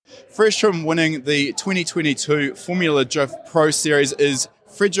Fresh from winning the 2022 Formula Drift Pro Series is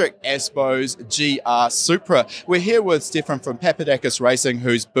Frederick Asbo's GR Supra. We're here with Stefan from Papadakis Racing,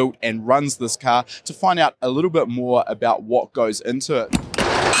 who's built and runs this car, to find out a little bit more about what goes into it.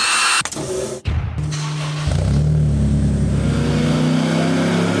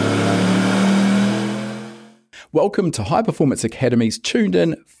 Welcome to High Performance Academy's Tuned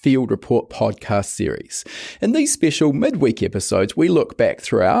In Field Report podcast series. In these special midweek episodes, we look back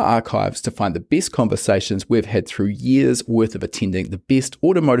through our archives to find the best conversations we've had through years worth of attending the best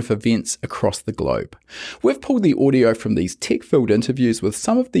automotive events across the globe. We've pulled the audio from these tech-filled interviews with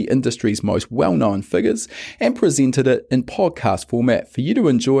some of the industry's most well-known figures and presented it in podcast format for you to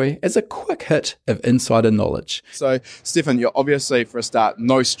enjoy as a quick hit of insider knowledge. So, Stefan, you're obviously, for a start,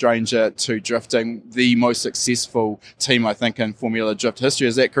 no stranger to drifting, the most successful team, I think, in Formula Drift history.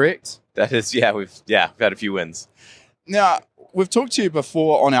 Is that correct? That is, we've had a few wins. Now, we've talked to you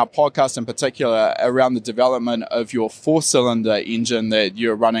before on our podcast in particular around the development of your four-cylinder engine that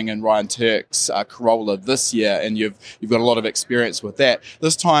you're running in Ryan Turk's Corolla this year, and you've got a lot of experience with that.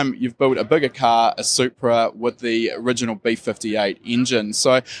 This time, you've built a bigger car, a Supra, with the original B58 engine.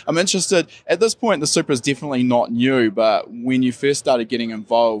 So I'm interested, at this point, the Supra is definitely not new, but when you first started getting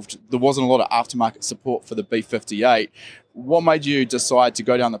involved, there wasn't a lot of aftermarket support for the B58. What made you decide to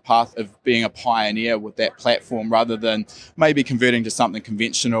go down the path of being a pioneer with that platform rather than maybe converting to something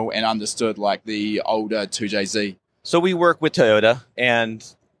conventional and understood like the older 2JZ? So we work with Toyota, and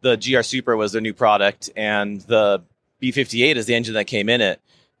the GR Supra was their new product, and the B58 is the engine that came in it.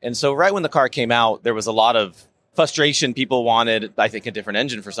 And so right when the car came out, there was a lot of frustration. People wanted, I think, a different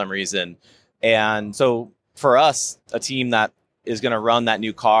engine for some reason. And so for us, a team that is going to run that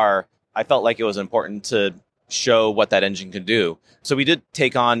new car, I felt like it was important to show what that engine can do. So we did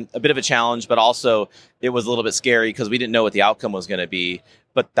take on a bit of a challenge, but also it was a little bit scary because we didn't know what the outcome was going to be,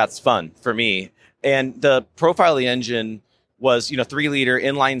 but that's fun for me. And the profile of the engine was, 3-liter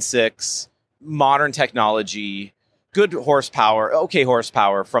inline six, modern technology, good horsepower, okay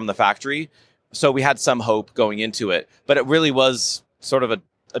horsepower from the factory. So we had some hope going into it, but it really was sort of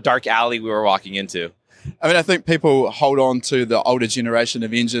a dark alley we were walking into. I mean, I think people hold on to the older generation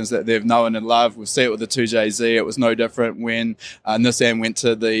of engines that they've known and loved. We see it with the 2JZ. It was no different when Nissan went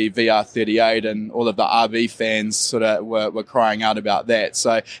to the VR38, and all of the RB fans sort of were crying out about that.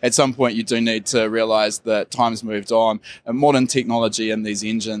 So at some point, you do need to realize that time's moved on, and modern technology in these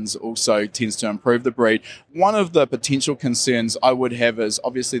engines also tends to improve the breed. One of the potential concerns I would have is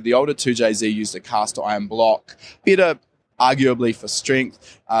obviously the older 2JZ used a cast iron block, better arguably for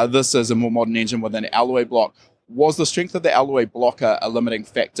strength. This is a more modern engine with an alloy block. Was the strength of the alloy block a limiting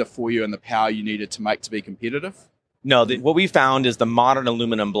factor for you in the power you needed to make to be competitive? No, what we found is the modern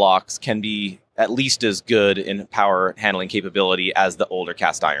aluminum blocks can be at least as good in power handling capability as the older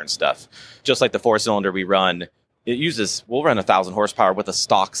cast iron stuff. Just like the four-cylinder we run, we'll run 1,000 horsepower with a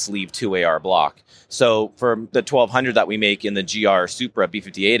stock sleeve 2AR block. So for the 1200 that we make in the GR Supra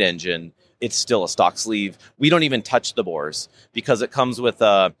B58 engine, it's still a stock sleeve. We don't even touch the bores because it comes with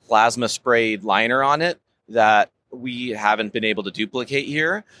a plasma sprayed liner on it that we haven't been able to duplicate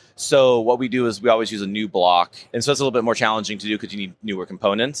here. So what we do is we always use a new block. And so it's a little bit more challenging to do because you need newer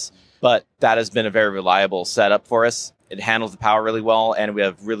components. But that has been a very reliable setup for us. It handles the power really well, and we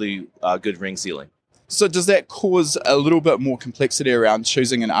have really good ring sealing. So does that cause a little bit more complexity around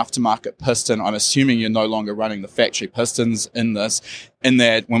choosing an aftermarket piston? I'm assuming you're no longer running the factory pistons in this, in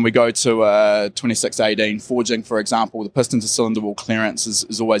that when we go to a 2618 forging, for example, the piston to cylinder wall clearance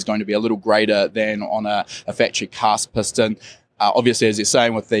is always going to be a little greater than on a factory cast piston. Obviously, as you're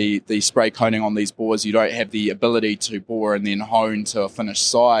saying, with the spray coating on these bores, you don't have the ability to bore and then hone to a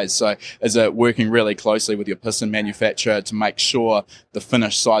finished size. So is it working really closely with your piston manufacturer to make sure the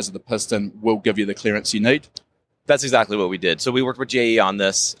finished size of the piston will give you the clearance you need? That's exactly what we did. So we worked with JE on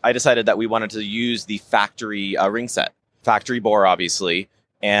this. I decided that we wanted to use the factory ring set, factory bore, obviously,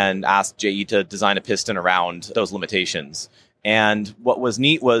 and asked JE to design a piston around those limitations. And what was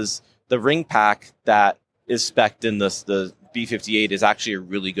neat was the ring pack that is spec'd in the B58 is actually a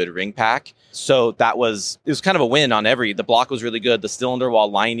really good ring pack. So it was kind of a win on the block was really good. The cylinder wall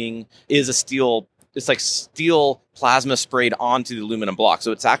lining is it's like steel plasma sprayed onto the aluminum block.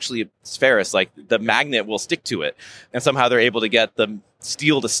 So it's actually ferrous, like the magnet will stick to it. And somehow they're able to get the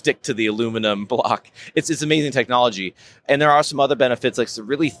steel to stick to the aluminum block. It's amazing technology. And there are some other benefits, like some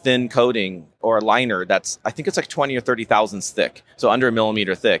really thin coating or a liner I think it's like 20 or 30 thousandths thick. So under a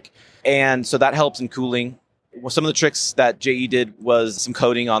millimeter thick. And so that helps in cooling. Some of the tricks that JE did was some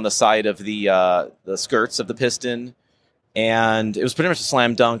coating on the side of the skirts of the piston. And it was pretty much a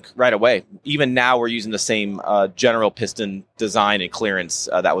slam dunk right away. Even now, we're using the same general piston design and clearance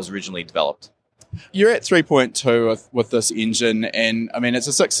that was originally developed. You're at 3.2 with this engine, and I mean, it's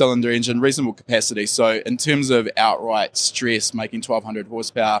a 6-cylinder engine, reasonable capacity. So in terms of outright stress, making 1,200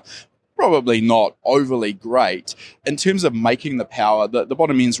 horsepower, probably not overly great. In terms of making the power, the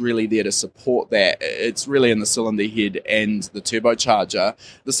bottom end's really there to support that. It's really in the cylinder head and the turbocharger.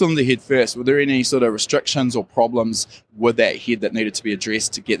 The cylinder head first, were there any sort of restrictions or problems with that head that needed to be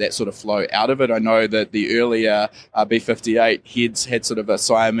addressed to get that sort of flow out of it? I know that the earlier B58 heads had sort of a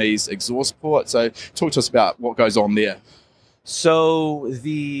Siamese exhaust port. So talk to us about what goes on there. So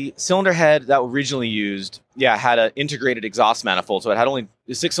the cylinder head that we originally used, had an integrated exhaust manifold. So it had only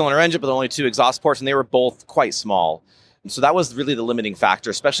a 6-cylinder engine, but only 2 exhaust ports, and they were both quite small. And so that was really the limiting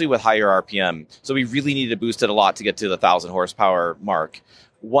factor, especially with higher RPM. So we really needed to boost it a lot to get to the 1,000 horsepower mark.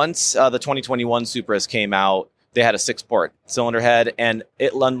 Once the 2021 Supras came out, they had a 6-port cylinder head, and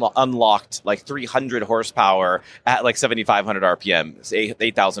it unlocked like 300 horsepower at like 7,500 RPM,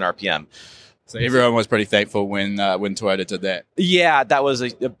 8,000 RPM. So everyone was pretty thankful when Toyota did that. Yeah, that was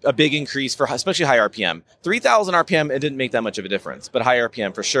a big increase for especially high RPM. 3,000 RPM, it didn't make that much of a difference, but high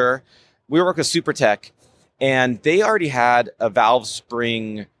RPM for sure. We work with Supertech, and they already had a valve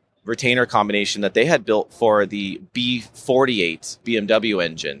spring retainer combination that they had built for the B58 BMW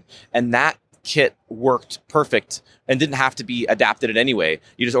engine, and that kit worked perfect and didn't have to be adapted in any way.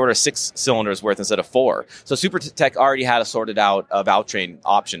 You just order 6 cylinders worth instead of 4. So Supertech already had a sorted out valve train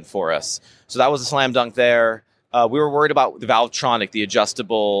option for us. So that was a slam dunk there. We were worried about the Valvetronic, the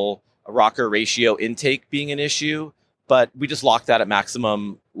adjustable rocker ratio intake being an issue, but we just locked that at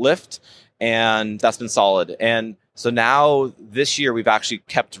maximum lift, and that's been solid. And so now this year we've actually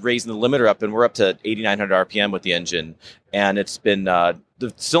kept raising the limiter up, and we're up to 8,900 RPM with the engine. And it's been the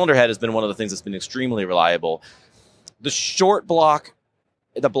cylinder head has been one of the things that's been extremely reliable. The short block,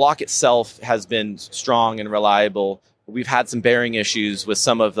 the block itself has been strong and reliable. We've had some bearing issues with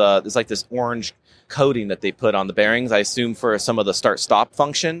some of there's like this orange coating that they put on the bearings, I assume for some of the start-stop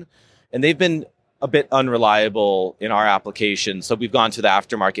function. And they've been a bit unreliable in our application. So we've gone to the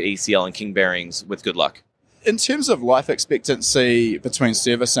aftermarket ACL and King bearings with good luck. In terms of life expectancy between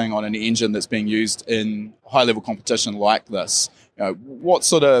servicing on an engine that's being used in high-level competition like this, what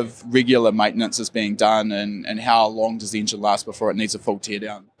sort of regular maintenance is being done, and how long does the engine last before it needs a full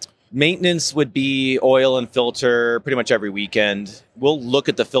teardown? Maintenance would be oil and filter pretty much every weekend. We'll look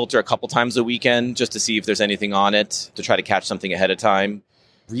at the filter a couple times a weekend just to see if there's anything on it, to try to catch something ahead of time.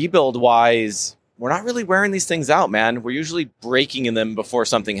 Rebuild-wise, we're not really wearing these things out, man. We're usually breaking in them before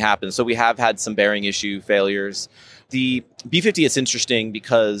something happens. So we have had some bearing issue failures. The B50 is interesting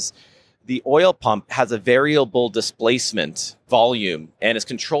because the oil pump has a variable displacement volume and is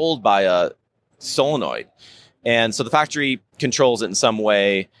controlled by a solenoid. And so the factory controls it in some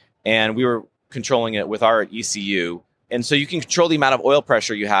way, and we were controlling it with our ECU. And so you can control the amount of oil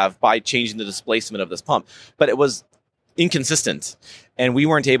pressure you have by changing the displacement of this pump. But it was inconsistent, and we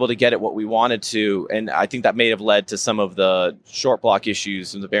weren't able to get it what we wanted to. And I think that may have led to some of the short block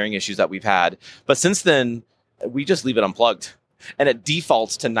issues and the bearing issues that we've had. But since then, we just leave it unplugged, and it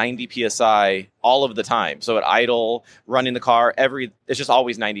defaults to 90 PSI all of the time. So at idle, running the car, it's just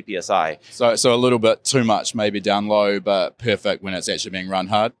always 90 PSI. So a little bit too much, maybe down low, but perfect when it's actually being run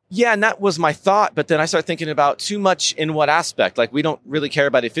hard. Yeah, and that was my thought. But then I started thinking about too much in what aspect? Like, we don't really care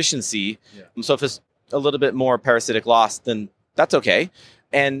about efficiency. Yeah. So if it's a little bit more parasitic loss, then that's okay.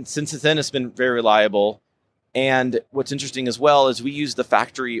 And since then, it's been very reliable. And what's interesting as well is we use the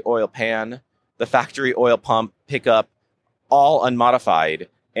factory oil pan, the factory oil pump, pickup, all unmodified.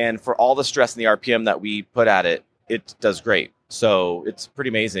 And for all the stress and the RPM that we put at it, it does great. So it's pretty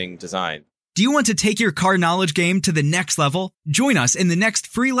amazing design. Do you want to take your car knowledge game to the next level? Join us in the next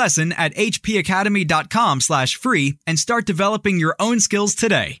free lesson at hpacademy.com/free and start developing your own skills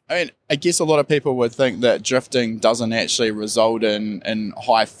today. I mean, I guess a lot of people would think that drifting doesn't actually result in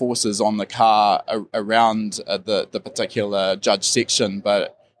high forces on the car around the particular judge section,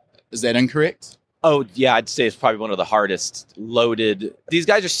 but is that incorrect? Oh, yeah, I'd say it's probably one of the hardest loaded. These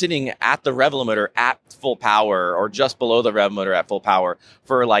guys are sitting at the rev limiter at full power or just below the rev limiter at full power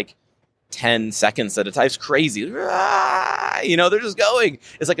for like 10 seconds at a time. It's crazy. They're just going.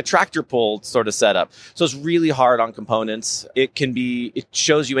 It's like a tractor pull sort of setup. So it's really hard on components. It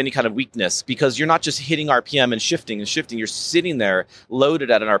shows you any kind of weakness because you're not just hitting RPM and shifting. You're sitting there loaded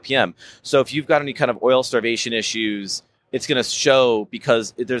at an RPM. So if you've got any kind of oil starvation issues, it's going to show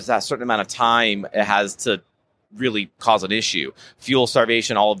because there's that certain amount of time it has to really cause an issue. Fuel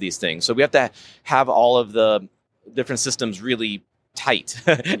starvation, all of these things. So we have to have all of the different systems really tight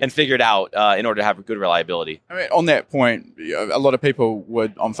and figured out in order to have good reliability. I mean, on that point, a lot of people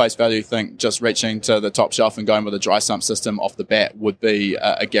would, on face value, think just reaching to the top shelf and going with a dry sump system off the bat would be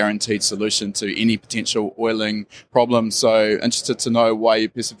a guaranteed solution to any potential oiling problem. So interested to know why you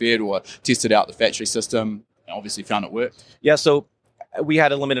persevered or tested out the factory system. Obviously found it worked. Yeah, so we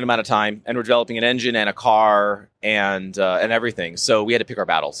had a limited amount of time, and we're developing an engine and a car and everything. So we had to pick our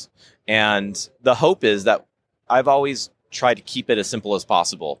battles. And the hope is that I've always tried to keep it as simple as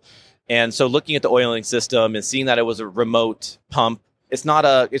possible. And so looking at the oiling system and seeing that it was a remote pump, it's not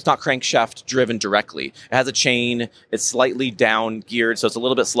crankshaft driven directly. It has a chain. It's slightly down geared, so it's a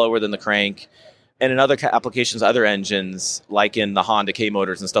little bit slower than the crank. And in other applications, other engines, like in the Honda K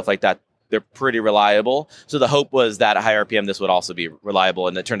motors and stuff like that, they're pretty reliable. So the hope was that at high RPM, this would also be reliable,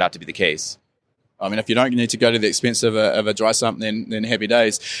 and it turned out to be the case. I mean, if you don't need to go to the expense of a dry sump, then happy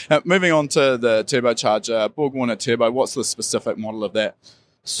days. Moving on to the turbocharger, BorgWarner Turbo, what's the specific model of that?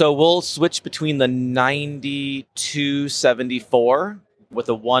 So we'll switch between the 9274 with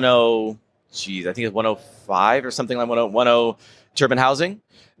a 10, I think it's 105 or something like 10 turbine housing.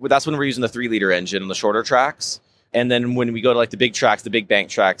 That's when we're using the 3-liter engine on the shorter tracks. And then when we go to like the big tracks, the big bank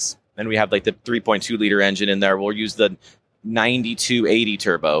tracks, and we have like the 3.2-liter engine in there, we'll use the 9280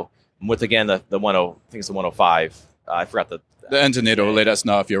 turbo. With, again, the 10, I think it's the 105. I forgot the internet will let us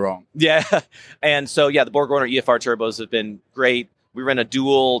know if you're wrong. Yeah. And so, yeah, the BorgWarner EFR turbos have been great. We run a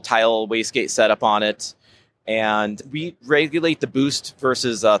dual tile wastegate setup on it. And we regulate the boost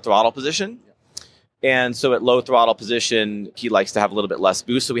versus throttle position. And so at low throttle position, he likes to have a little bit less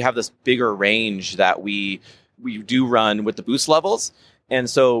boost. So we have this bigger range that we do run with the boost levels. And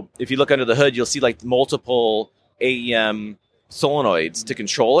so if you look under the hood, you'll see like multiple AEM solenoids to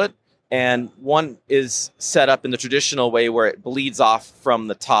control it. And one is set up in the traditional way where it bleeds off from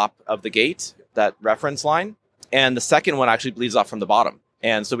the top of the gate, that reference line. And the second one actually bleeds off from the bottom.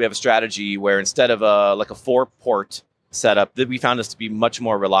 And so we have a strategy where instead of a 4-port setup, that we found this to be much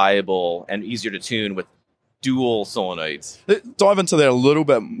more reliable and easier to tune with dual solenoids. Let's dive into that a little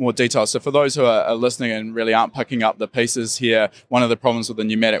bit more detail. So for those who are listening and really aren't picking up the pieces here, one of the problems with the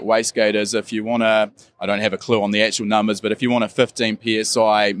pneumatic wastegate is if you want to, I don't have a clue on the actual numbers, but if you want a 15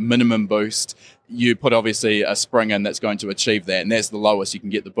 PSI minimum boost, you put obviously a spring in that's going to achieve that, and that's the lowest you can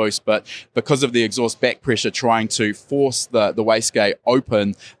get the boost. But because of the exhaust back pressure trying to force the wastegate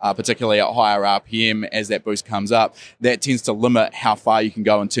open, particularly at higher RPM as that boost comes up, that tends to limit how far you can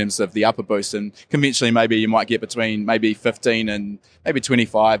go in terms of the upper boost. And conventionally, maybe you might get between maybe 15 and maybe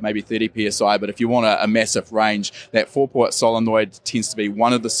 25, maybe 30 PSI. But if you want a massive range, that 4-port solenoid tends to be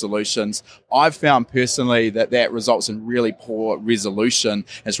one of the solutions. I've found personally that results in really poor resolution.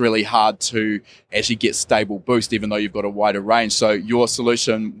 It's really hard to actually get stable boost, even though you've got a wider range. So your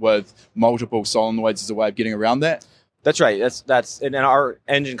solution with multiple solenoids is a way of getting around that? That's right. And our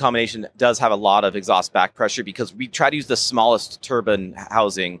engine combination does have a lot of exhaust back pressure because we try to use the smallest turbine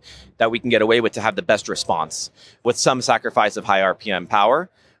housing that we can get away with to have the best response with some sacrifice of high RPM power.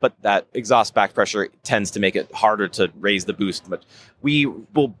 But that exhaust back pressure tends to make it harder to raise the boost. But we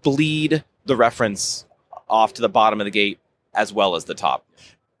will bleed the reference off to the bottom of the gate as well as the top.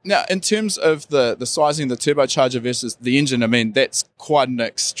 Now, in terms of the sizing, the turbocharger versus the engine, I mean, that's quite an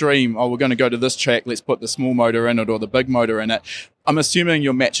extreme. Oh, we're going to go to this track, let's put the small motor in it or the big motor in it. I'm assuming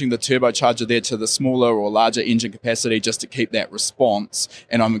you're matching the turbocharger there to the smaller or larger engine capacity just to keep that response.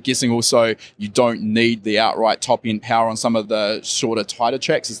 And I'm guessing also you don't need the outright top-end power on some of the shorter, tighter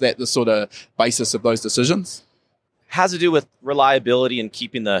tracks. Is that the sort of basis of those decisions? Has to do with reliability and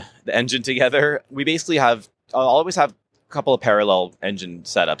keeping the engine together. We basically I'll always have couple of parallel engine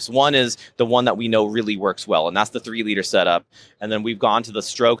setups. One is the one that we know really works well, and that's the 3-liter setup. And then we've gone to the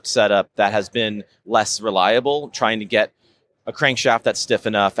stroked setup that has been less reliable, trying to get a crankshaft that's stiff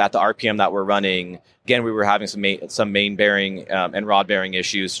enough at the RPM that we're running. Again, we were having some main bearing and rod bearing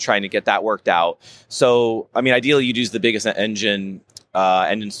issues, trying to get that worked out. So, I mean, ideally, you'd use the biggest engine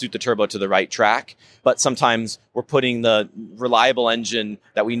and then suit the turbo to the right track. But sometimes we're putting the reliable engine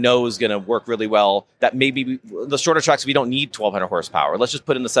that we know is going to work really well, that maybe the shorter tracks, we don't need 1,200 horsepower. Let's just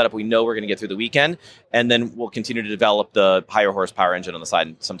put in the setup we know we're going to get through the weekend, and then we'll continue to develop the higher horsepower engine on the side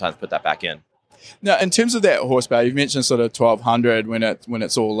and sometimes put that back in. Now, in terms of that horsepower, you've mentioned sort of 1,200 when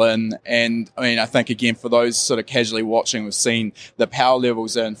it's all in. And I mean, I think, again, for those sort of casually watching, we've seen the power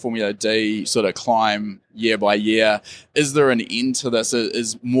levels in Formula D sort of climb year by year. Is there an end to this?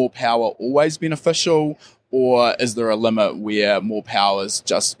 Is more power always beneficial? Or is there a limit where more power is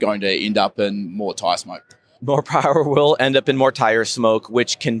just going to end up in more tyre smoke? More power will end up in more tire smoke,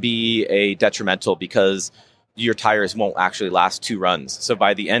 which can be a detrimental because your tires won't actually last 2 runs. So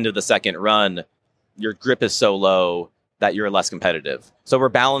by the end of the second run, your grip is so low that you're less competitive. So we're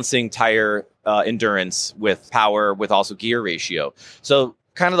balancing tire endurance with power, with also gear ratio. So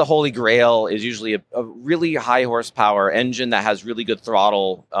kind of the holy grail is usually a really high horsepower engine that has really good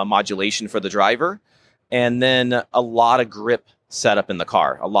throttle modulation for the driver, and then a lot of grip set up in the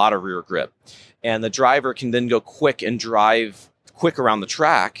car, a lot of rear grip. And the driver can then go quick and drive quick around the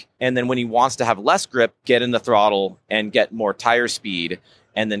track. And then when he wants to have less grip, get in the throttle and get more tire speed,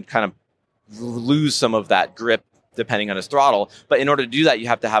 and then kind of lose some of that grip depending on his throttle. But in order to do that, you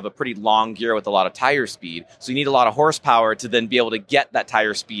have to have a pretty long gear with a lot of tire speed. So you need a lot of horsepower to then be able to get that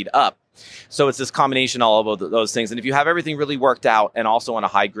tire speed up. So it's this combination, all of those things. And if you have everything really worked out and also on a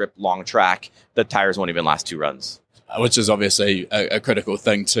high grip, long track, the tires won't even last 2 runs. Which is obviously a critical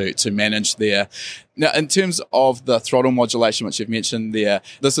thing to manage there. Now, in terms of the throttle modulation, which you've mentioned there,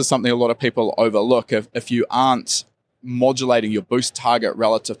 this is something a lot of people overlook. If you aren't modulating your boost target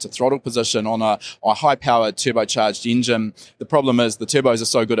relative to throttle position on a high-powered turbocharged engine, the problem is the turbos are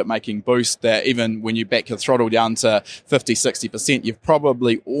so good at making boost that even when you back your throttle down to 50-60%, you've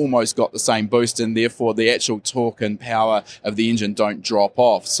probably almost got the same boost, and therefore the actual torque and power of the engine don't drop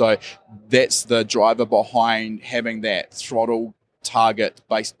off. So that's the driver behind having that throttle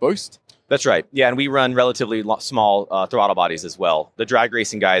target-based boost. That's right. Yeah, and we run relatively small throttle bodies as well. The drag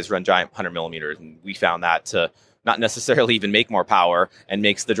racing guys run giant 100 millimeters, and we found that to not necessarily even make more power and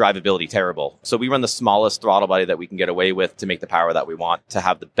makes the drivability terrible. So we run the smallest throttle body that we can get away with to make the power that we want to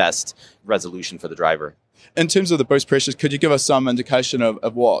have the best resolution for the driver. In terms of the boost pressures, could you give us some indication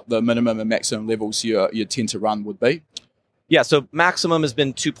of what the minimum and maximum levels you tend to run would be? Yeah, so maximum has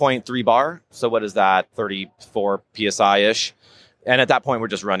been 2.3 bar. So what is that? 34 PSI-ish. And at that point, we're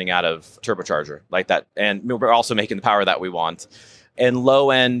just running out of turbocharger like that. And we're also making the power that we want. And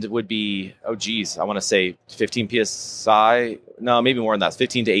low end would be, I want to say 15 PSI. No, maybe more than that.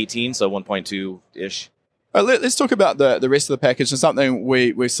 15 to 18, so 1.2-ish. All right, let's talk about the rest of the package. And something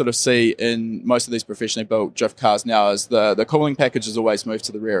we sort of see in most of these professionally built drift cars now is the cooling package is always moved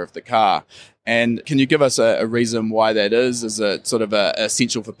to the rear of the car. And can you give us a reason why that is? Is it sort of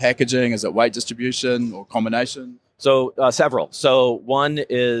essential for packaging? Is it weight distribution or combination? So several. So one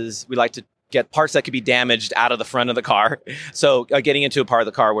is we like to get parts that could be damaged out of the front of the car. So getting into a part of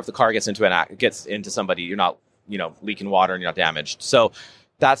the car where if the car gets into somebody, you're not, leaking water and you're not damaged. So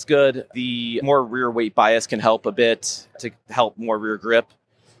that's good. The more rear weight bias can help a bit to help more rear grip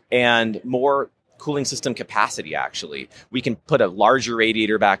and more cooling system capacity, actually. We can put a larger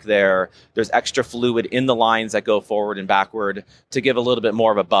radiator back there. There's extra fluid in the lines that go forward and backward to give a little bit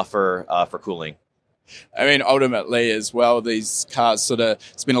more of a buffer for cooling. I mean, ultimately as well, these cars sort of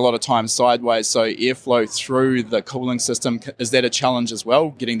spend a lot of time sideways, so airflow through the cooling system, is that a challenge as well,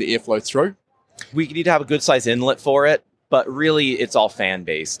 getting the airflow through? We need to have a good size inlet for it, but really it's all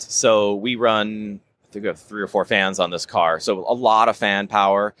fan-based. So we run, I think we have 3 or 4 fans on this car, so a lot of fan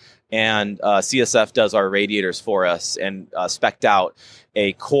power, and CSF does our radiators for us and spec'd out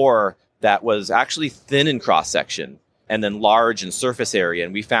a core that was actually thin in cross-section and then large in surface area.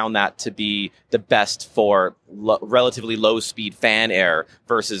 And we found that to be the best for relatively low speed fan air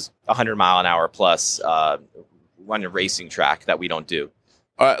versus 100 mile an hour plus on a racing track that we don't do.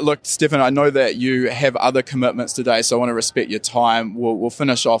 All right, look, Stefan, I know that you have other commitments today, so I want to respect your time. We'll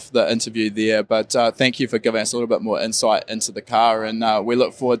finish off the interview there, but thank you for giving us a little bit more insight into the car, and we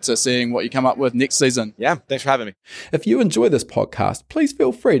look forward to seeing what you come up with next season. Yeah, thanks for having me. If you enjoy this podcast, please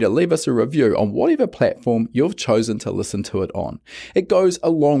feel free to leave us a review on whatever platform you've chosen to listen to it on. It goes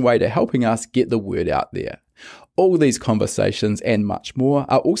a long way to helping us get the word out there. All these conversations and much more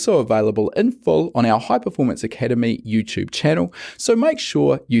are also available in full on our High Performance Academy YouTube channel, so make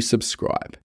sure you subscribe.